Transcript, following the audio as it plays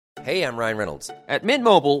Hey, I'm Ryan Reynolds. At Mint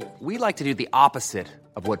Mobile, we like to do the opposite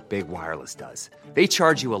of what Big Wireless does. They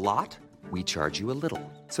charge you a lot, we charge you a little.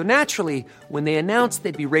 So naturally, when they announced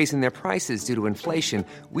they'd be raising their prices due to inflation,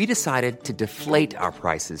 we decided to deflate our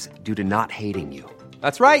prices due to not hating you.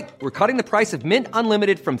 That's right. We're cutting the price of Mint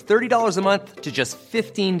Unlimited from $30 a month to just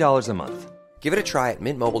 $15 a month. Give it a try at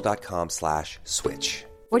mintmobile.com/switch.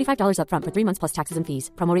 $45 up front for 3 months plus taxes and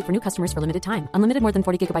fees. Promo rate for new customers for limited time. Unlimited more than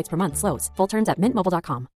 40 gigabytes per month. Slows full terms at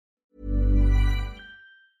mintmobile.com.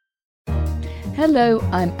 Hello,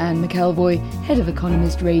 I'm Anne McElvoy, head of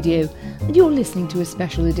Economist Radio, and you're listening to a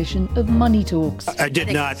special edition of Money Talks. I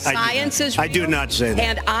did not. Science is real, I do not say that.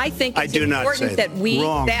 And I think it's important that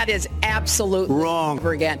that is absolutely wrong.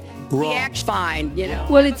 Over again. Wrong. The act's fine, you know.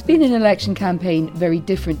 Well, it's been an election campaign very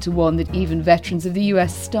different to one that even veterans of the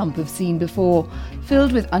US stump have seen before,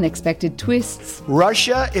 filled with unexpected twists.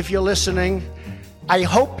 Russia, if you're listening, I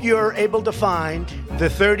hope you're able to find the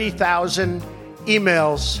 30,000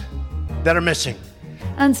 emails that are missing.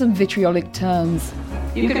 And some vitriolic turns.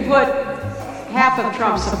 You could put half of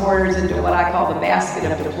Trump's supporters into what I call the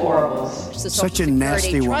basket of deplorables. Such a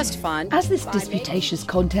nasty Trust fund. As this disputatious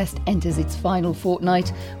contest enters its final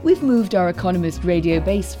fortnight, we've moved our Economist radio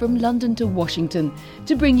base from London to Washington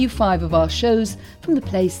to bring you 5 of our shows from the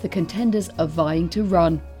place the contenders are vying to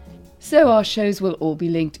run. So our shows will all be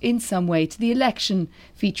linked in some way to the election,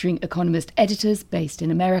 featuring Economist editors based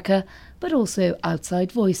in America, but also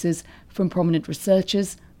outside voices from prominent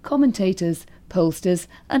researchers, commentators, pollsters,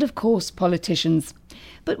 and of course politicians.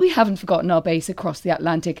 But we haven't forgotten our base across the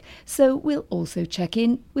Atlantic, so we'll also check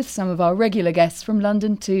in with some of our regular guests from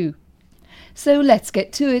London too. So let's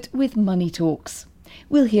get to it with Money Talks.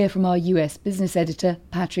 We'll hear from our US business editor,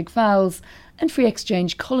 Patrick Fowles, and Free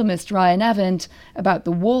Exchange columnist Ryan Avent about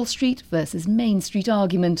the Wall Street versus Main Street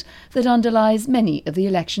argument that underlies many of the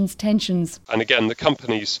election's tensions. And again, the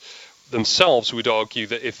companies themselves would argue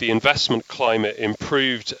that if the investment climate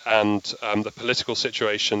improved and the political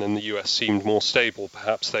situation in the US seemed more stable,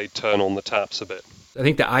 perhaps they'd turn on the taps a bit. I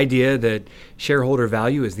think the idea that shareholder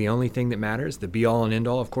value is the only thing that matters, the be-all and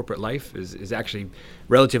end-all of corporate life, is actually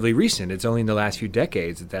relatively recent. It's only in the last few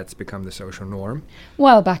decades that that's become the social norm.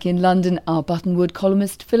 While back in London, our Buttonwood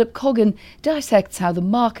columnist Philip Coggan dissects how the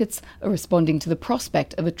markets are responding to the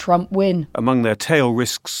prospect of a Trump win. Among their tail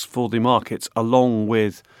risks for the markets, along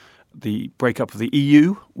with the breakup of the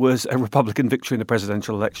EU, was a Republican victory in the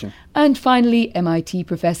presidential election. And finally, MIT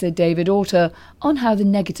professor David Autor on how the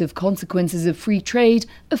negative consequences of free trade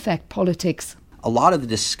affect politics. A lot of the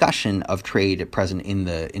discussion of trade at present in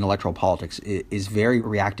electoral politics is very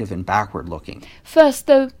reactive and backward-looking. First,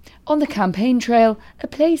 though, on the campaign trail, a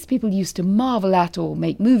place people used to marvel at or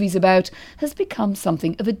make movies about has become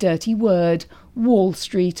something of a dirty word: Wall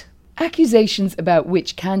Street. Accusations about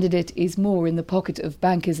which candidate is more in the pocket of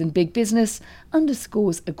bankers and big business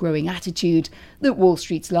underscores a growing attitude that Wall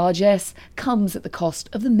Street's largesse comes at the cost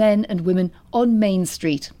of the men and women on Main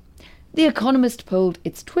Street. The Economist polled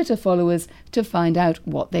its Twitter followers to find out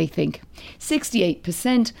what they think.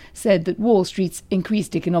 68% said that Wall Street's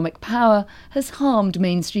increased economic power has harmed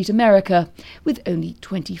Main Street America, with only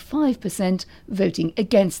 25% voting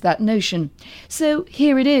against that notion. So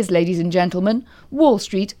here it is, ladies and gentlemen, Wall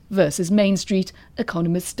Street versus Main Street,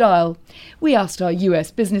 Economist style. We asked our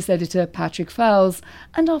US business editor Patrick Fowles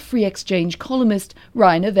and our Free Exchange columnist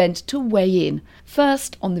Ryan Avent to weigh in.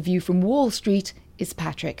 First, on the view from Wall Street, is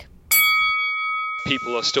Patrick.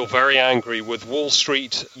 People are still very angry with Wall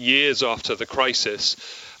Street years after the crisis,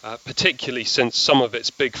 particularly since some of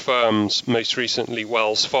its big firms, most recently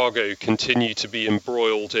Wells Fargo, continue to be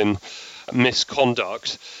embroiled in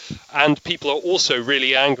misconduct. And people are also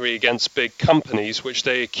really angry against big companies, which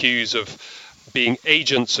they accuse of being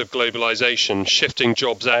agents of globalization, shifting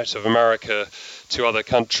jobs out of America to other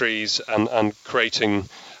countries and creating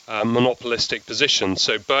monopolistic position.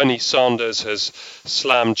 So Bernie Sanders has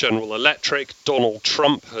slammed General Electric, Donald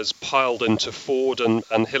Trump has piled into Ford,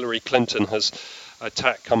 and Hillary Clinton has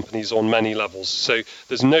attacked companies on many levels. So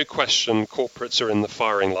there's no question corporates are in the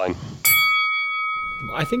firing line.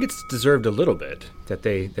 I think it's deserved a little bit that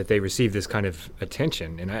they receive this kind of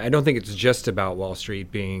attention. And I don't think it's just about Wall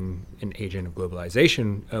Street being an agent of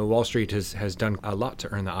globalization. Wall Street has done a lot to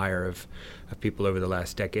earn the ire of people over the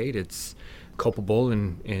last decade. It's culpable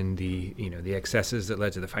in the excesses that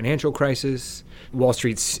led to the financial crisis. Wall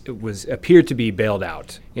Street appeared to be bailed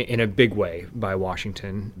out in a big way by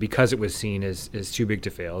Washington because it was seen as too big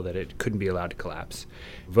to fail, that it couldn't be allowed to collapse.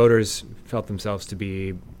 Voters felt themselves to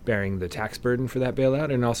be bearing the tax burden for that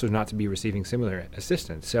bailout and also not to be receiving similar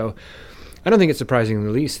assistance. So I don't think it's surprising in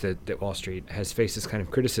the least that Wall Street has faced this kind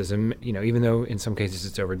of criticism, even though in some cases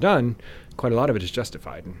it's overdone, quite a lot of it is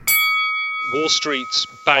justified. Wall Street's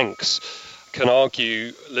banks can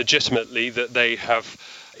argue legitimately that they have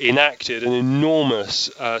enacted an enormous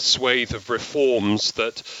swathe of reforms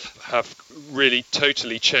that have really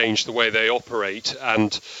totally changed the way they operate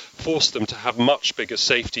and forced them to have much bigger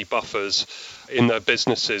safety buffers in their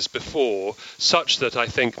businesses before, such that I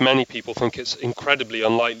think many people think it's incredibly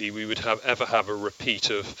unlikely we would ever have a repeat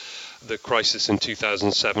of the crisis in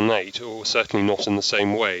 2007-8, or certainly not in the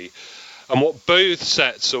same way. And what both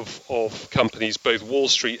sets of companies, both Wall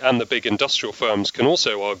Street and the big industrial firms, can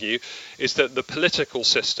also argue is that the political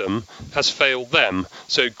system has failed them.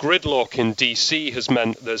 So gridlock in DC has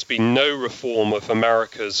meant there's been no reform of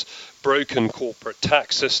America's broken corporate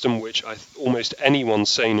tax system, which almost anyone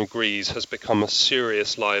sane agrees has become a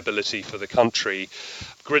serious liability for the country.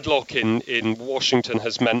 Gridlock in Washington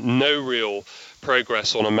has meant no real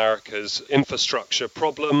progress on America's infrastructure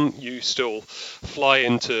problem. You still fly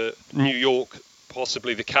into New York,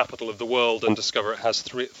 possibly the capital of the world, and discover it has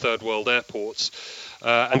third world airports.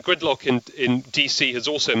 And gridlock in DC has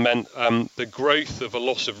also meant the growth of a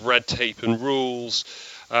lot of red tape and rules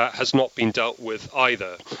has not been dealt with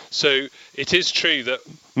either. So it is true that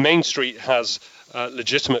Main Street has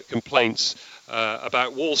legitimate complaints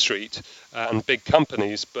about Wall Street and big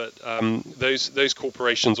companies, but those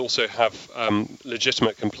corporations also have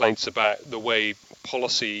legitimate complaints about the way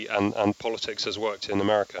policy and politics has worked in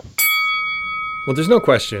America. Well, there's no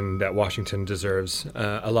question that Washington deserves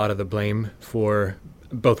a lot of the blame for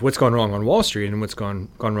both what's gone wrong on Wall Street and what's gone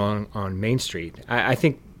wrong on Main Street. I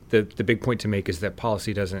think the big point to make is that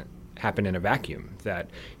policy doesn't happen in a vacuum, that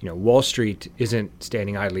Wall Street isn't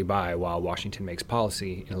standing idly by while Washington makes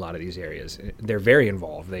policy in a lot of these areas. They're very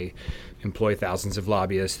involved. They employ thousands of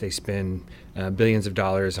lobbyists. They spend billions of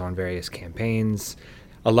dollars on various campaigns.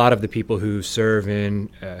 A lot of the people who serve in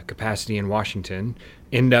capacity in Washington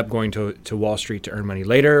end up going to Wall Street to earn money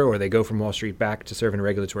later, or they go from Wall Street back to serve in a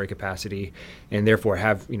regulatory capacity, and therefore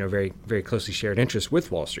have very, very closely shared interests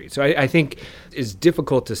with Wall Street. So I think it's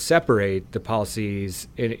difficult to separate the policies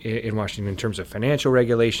in Washington in terms of financial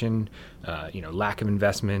regulation, lack of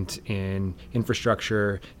investment in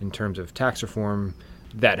infrastructure, in terms of tax reform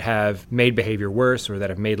that have made behavior worse or that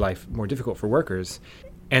have made life more difficult for workers,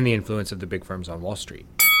 and the influence of the big firms on Wall Street.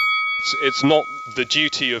 It's not the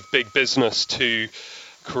duty of big business to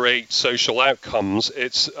create social outcomes.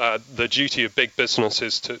 It's the duty of big business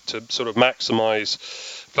is to sort of maximize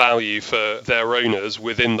value for their owners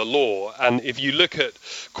within the law. And if you look at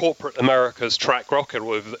corporate America's track record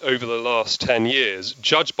over the last 10 years,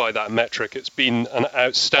 judged by that metric, it's been an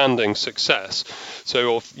outstanding success.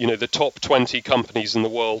 So of the top 20 companies in the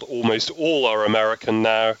world, almost all are American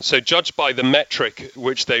now. So judged by the metric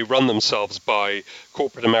which they run themselves by,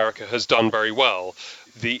 corporate America has done very well.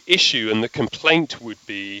 The issue and the complaint would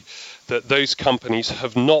be that those companies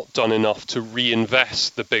have not done enough to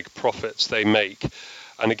reinvest the big profits they make.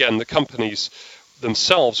 And again, the companies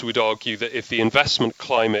themselves would argue that if the investment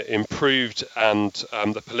climate improved and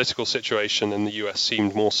the political situation in the US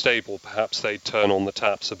seemed more stable, perhaps they'd turn on the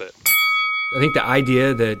taps a bit. I think the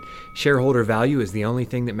idea that shareholder value is the only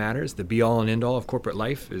thing that matters, the be-all and end-all of corporate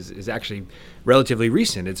life, is actually relatively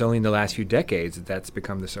recent. It's only in the last few decades that that's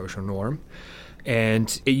become the social norm.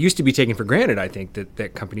 And it used to be taken for granted, I think,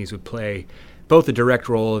 that companies would play both a direct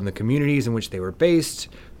role in the communities in which they were based,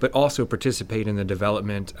 but also participate in the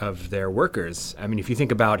development of their workers. I mean, if you think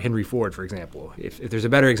about Henry Ford, for example, if there's a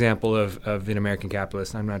better example of an American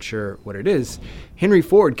capitalist, I'm not sure what it is. Henry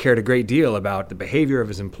Ford cared a great deal about the behavior of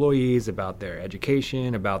his employees, about their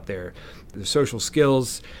education, about their social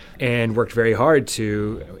skills, and worked very hard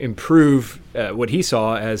to improve what he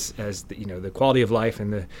saw as the quality of life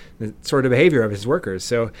and the sort of behavior of his workers.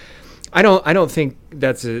 So I don't think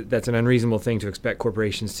that's an unreasonable thing to expect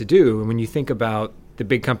corporations to do. And when you think about the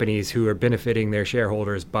big companies who are benefiting their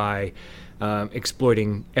shareholders by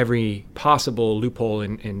exploiting every possible loophole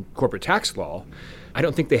in corporate tax law, I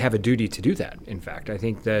don't think they have a duty to do that. In fact, I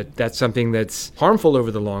think that's something that's harmful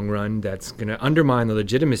over the long run, that's going to undermine the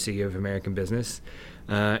legitimacy of American business,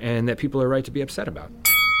 and that people are right to be upset about.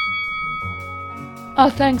 Our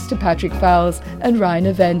thanks to Patrick Fowles and Ryan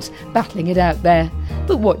Event battling it out there.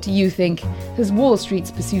 But what do you think? Has Wall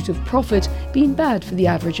Street's pursuit of profit been bad for the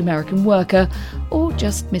average American worker, or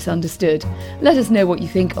just misunderstood? Let us know what you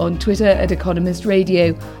think on Twitter at Economist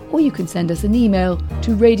Radio, or you can send us an email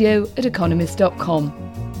to radio@economist.com.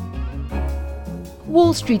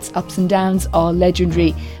 Wall Street's ups and downs are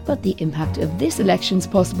legendary, but the impact of this election's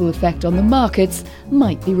possible effect on the markets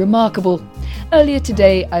might be remarkable. Earlier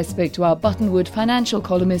today, I spoke to our Buttonwood financial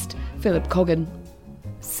columnist, Philip Coggan.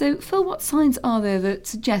 So, Phil, what signs are there that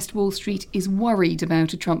suggest Wall Street is worried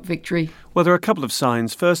about a Trump victory? Well, there are a couple of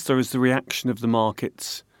signs. First, there is the reaction of the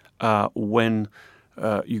markets when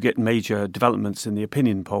you get major developments in the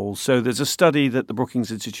opinion polls. So there's a study that the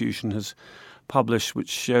Brookings Institution has published which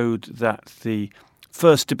showed that the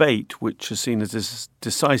first debate, which is seen as this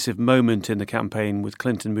decisive moment in the campaign with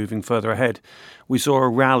Clinton moving further ahead, we saw a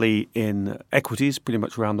rally in equities pretty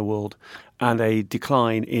much around the world and a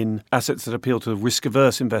decline in assets that appeal to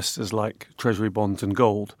risk-averse investors like Treasury bonds and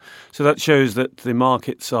gold. So that shows that the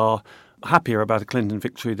markets are happier about a Clinton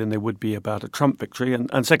victory than they would be about a Trump victory.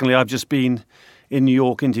 And secondly, I've just been in New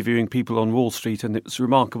York interviewing people on Wall Street, and it's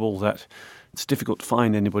remarkable that it's difficult to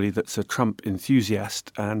find anybody that's a Trump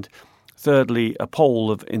enthusiast. And thirdly, a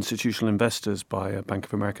poll of institutional investors by Bank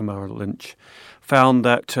of America Merrill Lynch found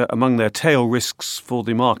that among their tail risks for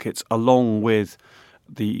the markets, along with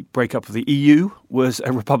the breakup of the EU, was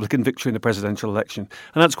a Republican victory in the presidential election.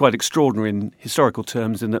 And that's quite extraordinary in historical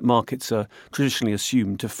terms, in that markets are traditionally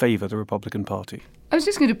assumed to favour the Republican Party. I was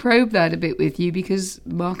just going to probe that a bit with you, because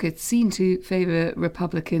markets seem to favour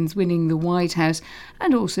Republicans winning the White House,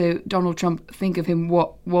 and also Donald Trump, think of him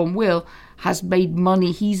what one will, has made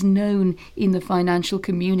money. He's known in the financial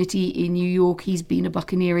community in New York. He's been a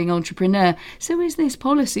buccaneering entrepreneur. So is this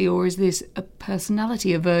policy, or is this a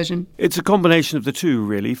personality aversion? It's a combination of the two,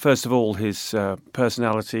 really. First of all, his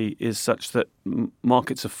personality is such that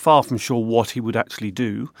markets are far from sure what he would actually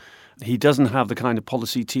do. He doesn't have the kind of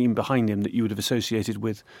policy team behind him that you would have associated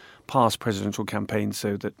with past presidential campaigns,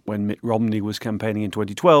 so that when Mitt Romney was campaigning in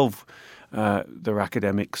 2012, there were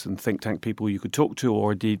academics and think tank people you could talk to,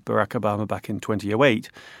 or indeed Barack Obama back in 2008,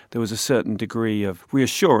 there was a certain degree of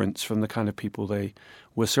reassurance from the kind of people they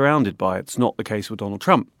were surrounded by. It's not the case with Donald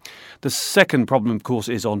Trump. The second problem, of course,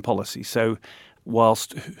 is on policy. So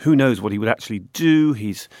whilst who knows what he would actually do,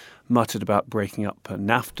 he's muttered about breaking up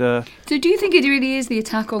NAFTA. So do you think it really is the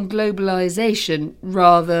attack on globalisation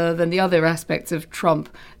rather than the other aspects of Trump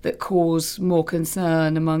that cause more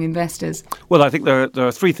concern among investors? Well, I think there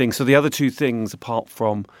are three things. So the other two things, apart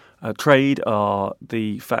from trade, are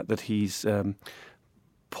the fact that he's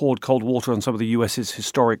poured cold water on some of the US's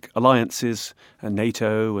historic alliances,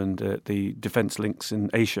 NATO and the defence links in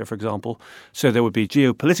Asia, for example. So there would be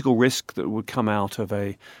geopolitical risk that would come out of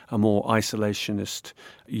a more isolationist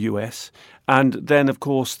US. And then, of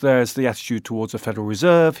course, there's the attitude towards the Federal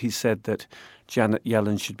Reserve. He said that Janet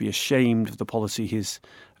Yellen should be ashamed of the policy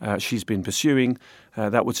she's been pursuing.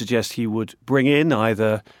 That would suggest he would bring in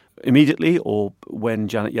either immediately or when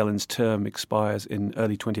Janet Yellen's term expires in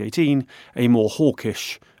early 2018, a more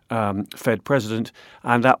hawkish Fed president,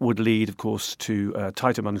 and that would lead, of course, to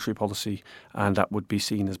tighter monetary policy, and that would be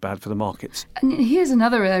seen as bad for the markets. And here's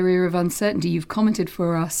another area of uncertainty. You've commented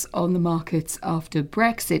for us on the markets after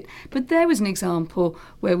Brexit, but there was an example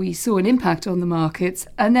where we saw an impact on the markets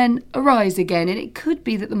and then a rise again, and it could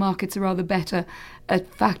be that the markets are rather better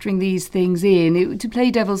at factoring these things in. To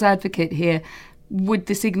play devil's advocate here, would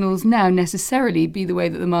the signals now necessarily be the way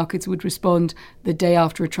that the markets would respond the day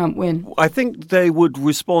after a Trump win? I think they would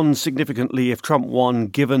respond significantly if Trump won,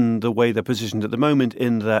 given the way they're positioned at the moment,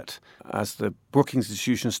 in that, as the Brookings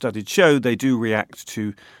Institution study showed, they do react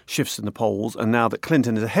to shifts in the polls. And now that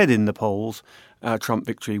Clinton is ahead in the polls, Trump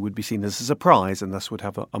victory would be seen as a surprise and thus would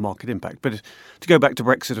have a market impact. But to go back to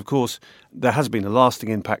Brexit, of course, there has been a lasting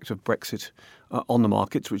impact of Brexit on the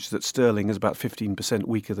markets, which is that sterling is about 15%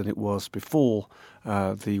 weaker than it was before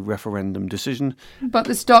the referendum decision. But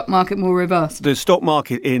the stock market more robust. The stock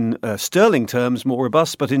market in sterling terms more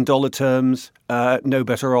robust, but in dollar terms no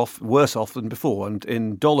better off, worse off than before. And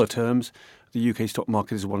in dollar terms, the UK stock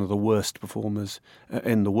market is one of the worst performers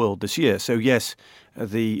in the world this year. So yes,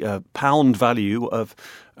 the pound value of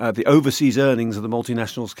the overseas earnings of the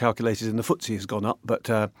multinationals calculated in the FTSE has gone up. But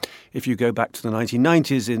if you go back to the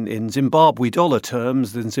 1990s in Zimbabwe dollar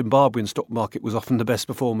terms, the Zimbabwean stock market was often the best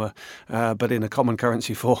performer. But in a common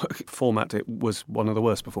currency format, it was one of the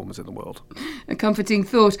worst performers in the world. A comforting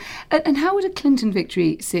thought. And how would a Clinton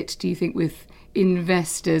victory sit, do you think, with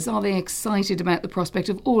investors? Are they excited about the prospect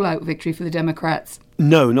of all-out victory for the Democrats?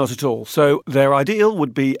 No, not at all. So their ideal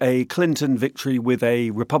would be a Clinton victory with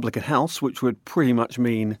a Republican House, which would pretty much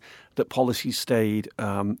mean that policy stayed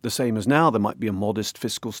the same as now. There might be a modest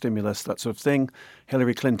fiscal stimulus, that sort of thing.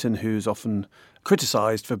 Hillary Clinton, who's often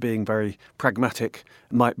criticised for being very pragmatic,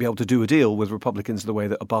 might be able to do a deal with Republicans the way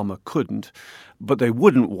that Obama couldn't. But they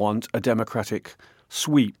wouldn't want a Democratic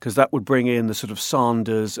sweep, because that would bring in the sort of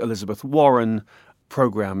Sanders, Elizabeth Warren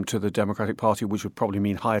program to the Democratic Party, which would probably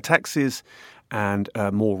mean higher taxes and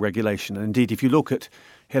more regulation. And indeed, if you look at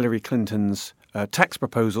Hillary Clinton's tax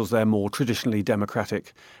proposals, they're more traditionally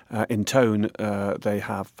Democratic in tone. They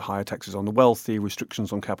have higher taxes on the wealthy,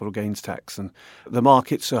 restrictions on capital gains tax. And the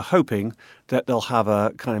markets are hoping that they'll have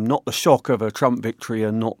a kind of not the shock of a Trump victory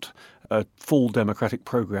and not a full Democratic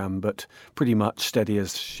program, but pretty much steady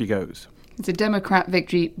as she goes. It's a Democrat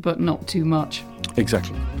victory, but not too much.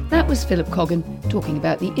 Exactly. That was Philip Coggan talking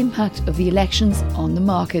about the impact of the elections on the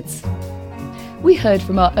markets. We heard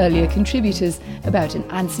from our earlier contributors about an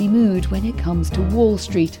antsy mood when it comes to Wall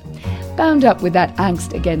Street. Bound up with that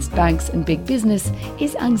angst against banks and big business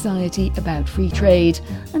is anxiety about free trade,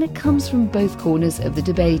 and it comes from both corners of the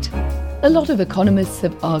debate. A lot of economists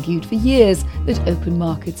have argued for years that open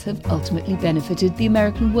markets have ultimately benefited the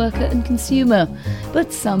American worker and consumer,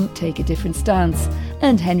 but some take a different stance.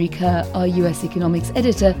 And Henry Kerr, our US economics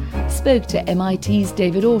editor, spoke to MIT's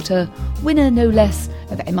David Autor, winner no less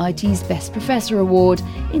of MIT's Best Professor Award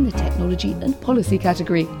in the Technology and Policy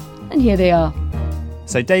category. And here they are.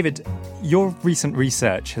 So, David, your recent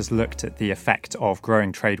research has looked at the effect of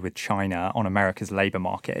growing trade with China on America's labour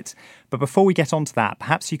market. But before we get onto that,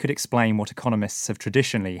 perhaps you could explain what economists have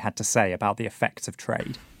traditionally had to say about the effects of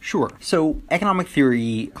trade. Sure. So economic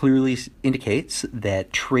theory clearly indicates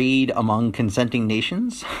that trade among consenting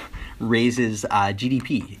nations raises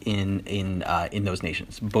GDP in those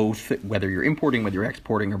nations, both whether you're importing, whether you're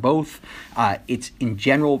exporting, or both. It's in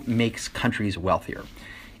general makes countries wealthier.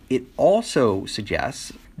 It also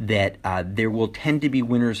suggests that there will tend to be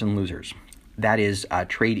winners and losers. That is,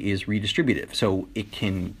 trade is redistributive. So it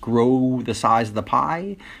can grow the size of the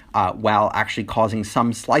pie while actually causing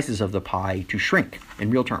some slices of the pie to shrink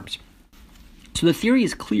in real terms. So the theory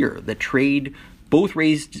is clear that trade both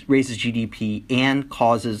raises GDP and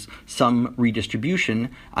causes some redistribution,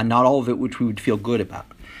 not all of it which we would feel good about.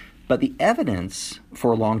 But the evidence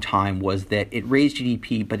for a long time was that it raised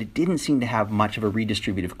GDP, but it didn't seem to have much of a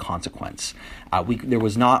redistributive consequence. There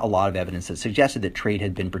was not a lot of evidence that suggested that trade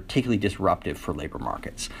had been particularly disruptive for labor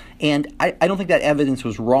markets. And I don't think that evidence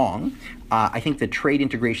was wrong. I think the trade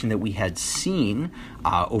integration that we had seen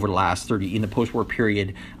over the last 30 in the post-war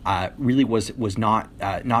period really was not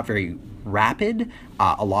very rapid.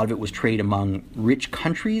 A lot of it was trade among rich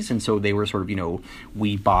countries, and so they were sort of,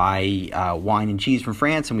 we buy wine and cheese from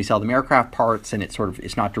France and we sell them aircraft parts, and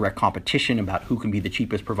it's not direct competition about who can be the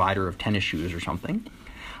cheapest provider of tennis shoes or something.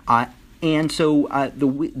 And so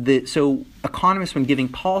so economists, when giving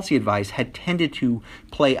policy advice, had tended to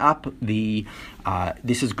play up the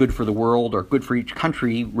this is good for the world or good for each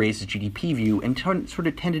country raises GDP view, and sort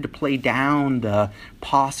of tended to play down the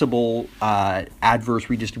possible adverse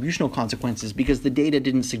redistributional consequences because the data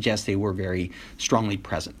didn't suggest they were very strongly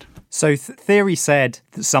present. So theory said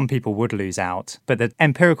that some people would lose out, but the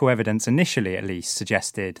empirical evidence initially at least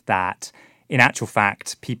suggested that in actual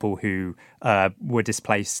fact people who were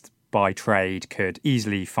displaced by trade could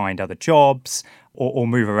easily find other jobs or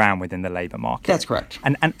move around within the labour market. That's correct.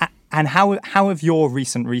 And how have your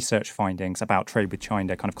recent research findings about trade with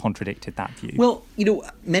China kind of contradicted that view? Well,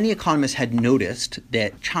 many economists had noticed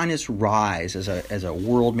that China's rise as a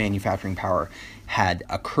world manufacturing power had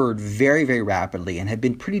occurred very, very rapidly and had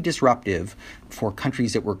been pretty disruptive for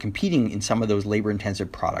countries that were competing in some of those labor-intensive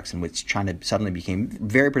products in which China suddenly became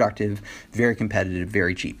very productive, very competitive,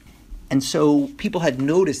 very cheap. And so people had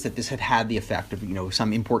noticed that this had the effect of,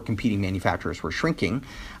 some import competing manufacturers were shrinking.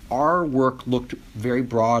 Our work looked very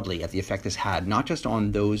broadly at the effect this had, not just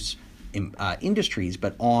on those industries,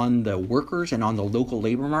 but on the workers and on the local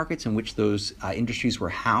labor markets in which those industries were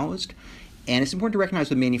housed. And it's important to recognize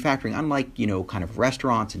with manufacturing, unlike, kind of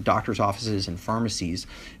restaurants and doctors' offices and pharmacies,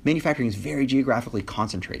 manufacturing is very geographically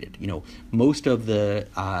concentrated. Most of the,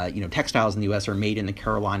 textiles in the U.S. are made in the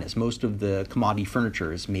Carolinas. Most of the commodity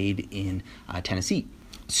furniture is made in Tennessee.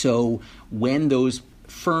 So when those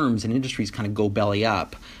firms and industries kind of go belly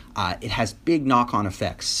up, it has big knock-on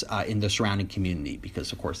effects in the surrounding community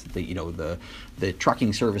because, of course, the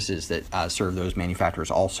trucking services that serve those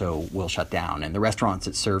manufacturers also will shut down, and the restaurants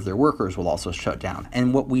that serve their workers will also shut down.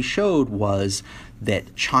 And what we showed was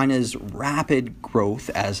that China's rapid growth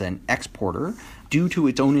as an exporter, due to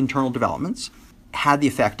its own internal developments, had the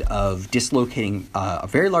effect of dislocating a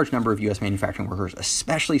very large number of U.S. manufacturing workers,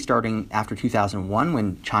 especially starting after 2001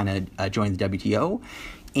 when China joined the WTO.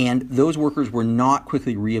 And those workers were not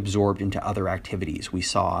quickly reabsorbed into other activities. We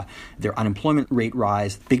saw their unemployment rate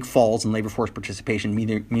rise, big falls in labor force participation,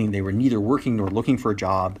 meaning they were neither working nor looking for a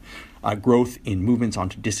job, growth in movements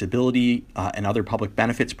onto disability and other public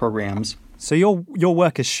benefits programs. So your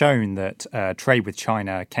work has shown that trade with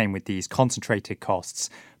China came with these concentrated costs,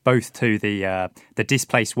 both to the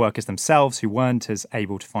displaced workers themselves who weren't as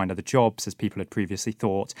able to find other jobs as people had previously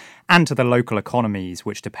thought, and to the local economies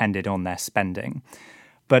which depended on their spending.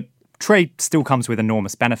 But trade still comes with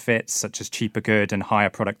enormous benefits, such as cheaper good and higher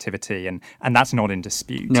productivity, and that's not in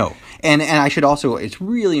dispute. No. And I should also, it's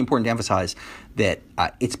really important to emphasize that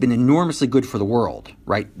it's been enormously good for the world,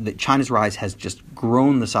 right? That China's rise has just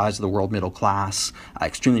grown the size of the world middle class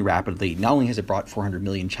extremely rapidly. Not only has it brought 400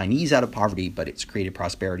 million Chinese out of poverty, but it's created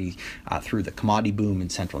prosperity through the commodity boom in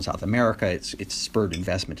Central and South America. It's spurred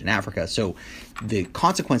investment in Africa. So the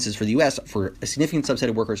consequences for the U.S. for a significant subset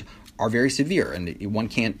of workers are very severe, and one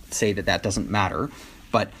can't say that doesn't matter.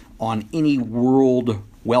 But on any world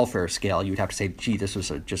welfare scale, you would have to say, gee, this was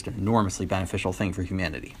just an enormously beneficial thing for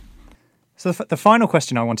humanity. So the final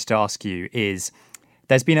question I wanted to ask you is,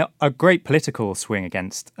 there's been a great political swing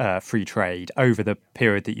against free trade over the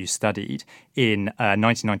period that you studied. In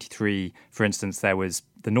 1993, for instance, there was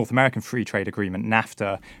the North American Free Trade Agreement,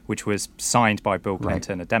 NAFTA, which was signed by Bill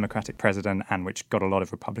Clinton, a Democratic president, and which got a lot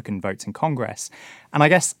of Republican votes in Congress. And I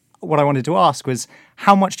guess what I wanted to ask was,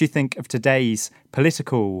 how much do you think of today's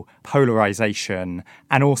political polarization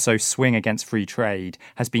and also swing against free trade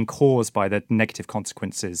has been caused by the negative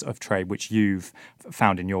consequences of trade, which you've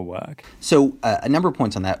found in your work? So a number of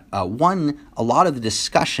points on that. One, a lot of the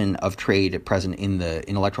discussion of trade at present in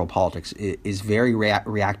electoral politics is very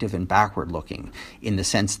reactive and backward-looking, in the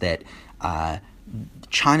sense that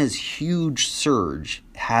China's huge surge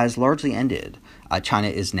has largely ended. China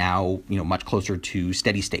is now, much closer to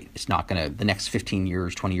steady state. It's not going to, the next 15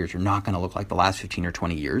 years, 20 years are not going to look like the last 15 or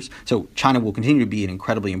 20 years. So China will continue to be an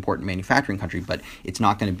incredibly important manufacturing country, but it's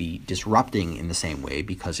not going to be disrupting in the same way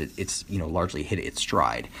because it's largely hit its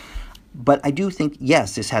stride. But I do think,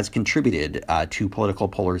 yes, this has contributed to political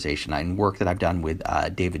polarization. In work that I've done with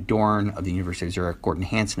David Dorn of the University of Zurich, Gordon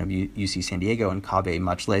Hansen of UC San Diego, and Kaveh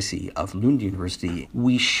Majlesi of Lund University,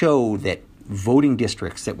 we show that voting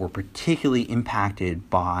districts that were particularly impacted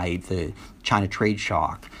by the China trade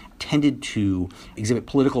shock tended to exhibit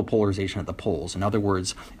political polarization at the polls. In other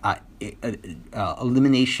words,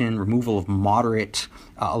 elimination, removal of moderate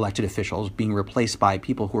elected officials being replaced by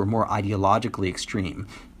people who are more ideologically extreme.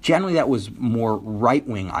 Generally, that was more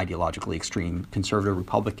right-wing ideologically extreme, conservative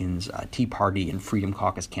Republicans, Tea Party, and Freedom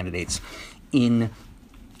Caucus candidates. In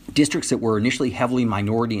districts that were initially heavily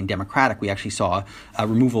minority and Democratic, we actually saw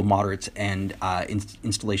removal of moderates and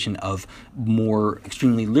installation of more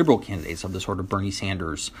extremely liberal candidates of the sort of Bernie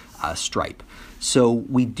Sanders stripe. So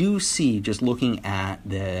we do see, just looking at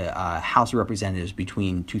the House of Representatives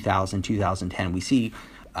between 2000 and 2010, we see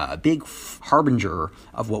a big harbinger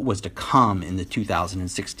of what was to come in the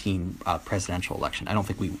 2016 presidential election. I don't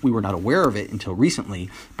think we were not aware of it until recently,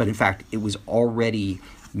 but in fact, it was already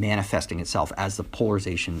manifesting itself as the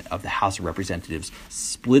polarization of the House of Representatives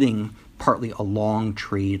splitting partly along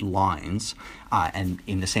trade lines, and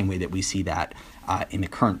in the same way that we see that in the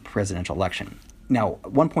current presidential election. Now,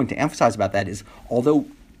 one point to emphasize about that is, although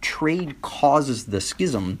trade causes the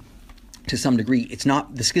schism to some degree,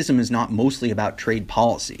 the schism is not mostly about trade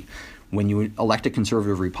policy. When you elect a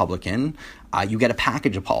conservative Republican, you get a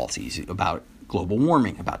package of policies about global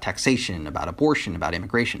warming, about taxation, about abortion, about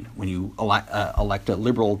immigration. When you elect a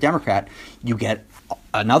liberal Democrat, you get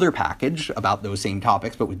another package about those same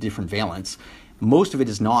topics, but with different valence. Most of it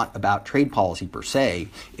is not about trade policy per se.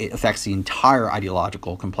 It affects the entire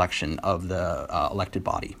ideological complexion of the elected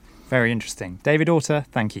body. Very interesting. David Autor,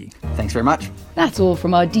 thank you. Thanks very much. That's all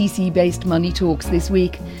from our DC-based Money Talks this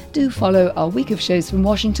week. Do follow our week of shows from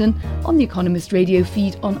Washington on the Economist radio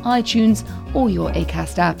feed on iTunes or your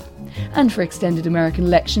Acast app. And for extended American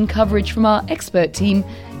election coverage from our expert team,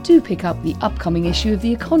 do pick up the upcoming issue of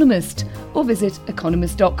The Economist or visit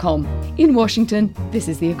economist.com. In Washington, this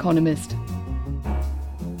is The Economist.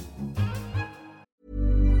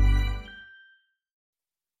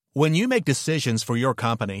 When you make decisions for your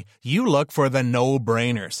company, you look for the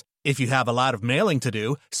no-brainers. If you have a lot of mailing to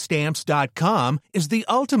do, Stamps.com is the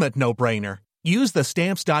ultimate no-brainer. Use the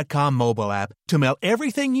Stamps.com mobile app to mail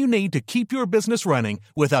everything you need to keep your business running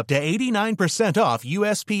with up to 89% off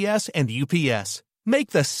USPS and UPS.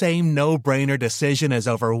 Make the same no-brainer decision as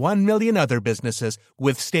over 1 million other businesses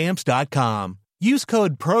with Stamps.com. Use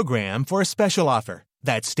code PROGRAM for a special offer.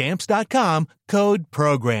 That's Stamps.com, code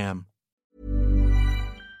PROGRAM.